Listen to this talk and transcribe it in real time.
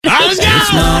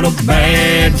It's not a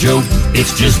bad joke,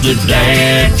 it's just a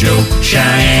dad joke.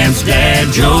 Cheyenne's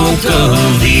dad joke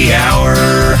of the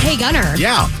hour. Hey, Gunner.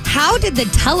 Yeah. How did the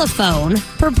telephone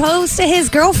propose to his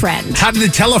girlfriend? How did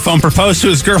the telephone propose to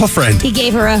his girlfriend? He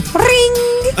gave her a ring.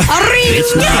 A ring.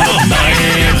 It's not a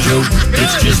bad joke,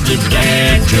 it's just a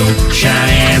dad joke.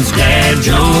 Cheyenne's dad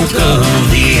joke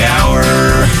of the hour.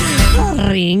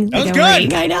 Ring. That was Like a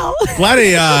good. ring, I know. Glad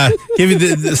I gave you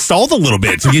the stalled a little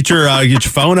bit to get your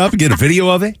phone up and get a video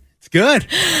of it. It's good.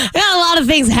 We got a lot of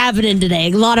things happening today.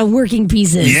 A lot of working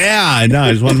pieces. Yeah, I know.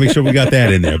 I just want to make sure we got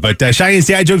that in there. But Cheyenne's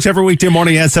Dad Jokes every weekday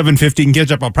morning at 7:50. You can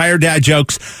catch up on prior dad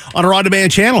jokes on our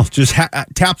on-demand channel. Just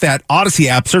tap that Odyssey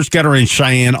app, search Getter and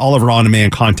Cheyenne. All of our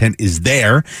on-demand content is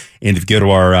there. And if you go to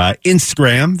our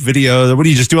Instagram video, what are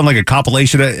you just doing, like a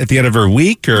compilation at the end of every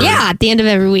week? Or? Yeah, at the end of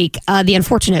every week. The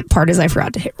unfortunate part is I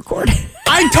forgot to hit record.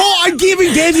 I gave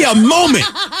you a moment,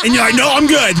 and you're like, no, I'm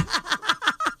good.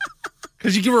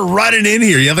 Because you were running in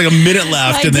here. You had like a minute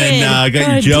left, and then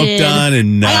got your joke done.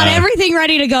 And I got everything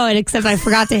ready to go, except I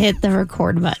forgot to hit the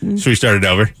record button. So we started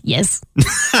over? Yes. No,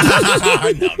 I'm not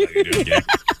going to do it again.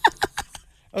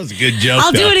 That was a good joke.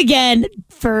 I'll do it again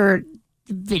for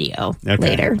video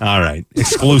later. All right.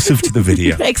 Exclusive to the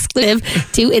video. Exclusive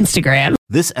to Instagram.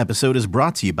 This episode is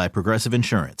brought to you by Progressive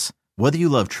Insurance. Whether you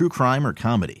love true crime or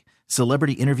comedy,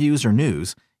 celebrity interviews or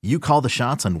news, you call the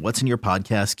shots on what's in your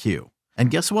podcast queue.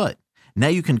 And guess what? Now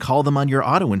you can call them on your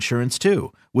auto insurance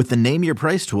too with the Name Your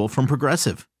Price tool from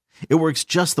Progressive. It works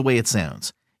just the way it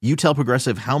sounds. You tell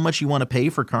Progressive how much you want to pay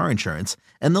for car insurance,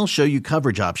 and they'll show you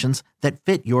coverage options that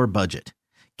fit your budget.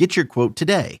 Get your quote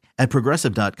today at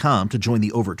Progressive.com to join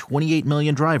the over 28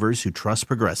 million drivers who trust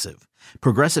Progressive.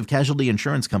 Progressive Casualty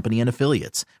Insurance Company and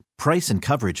Affiliates. Price and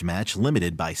coverage match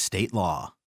limited by state law.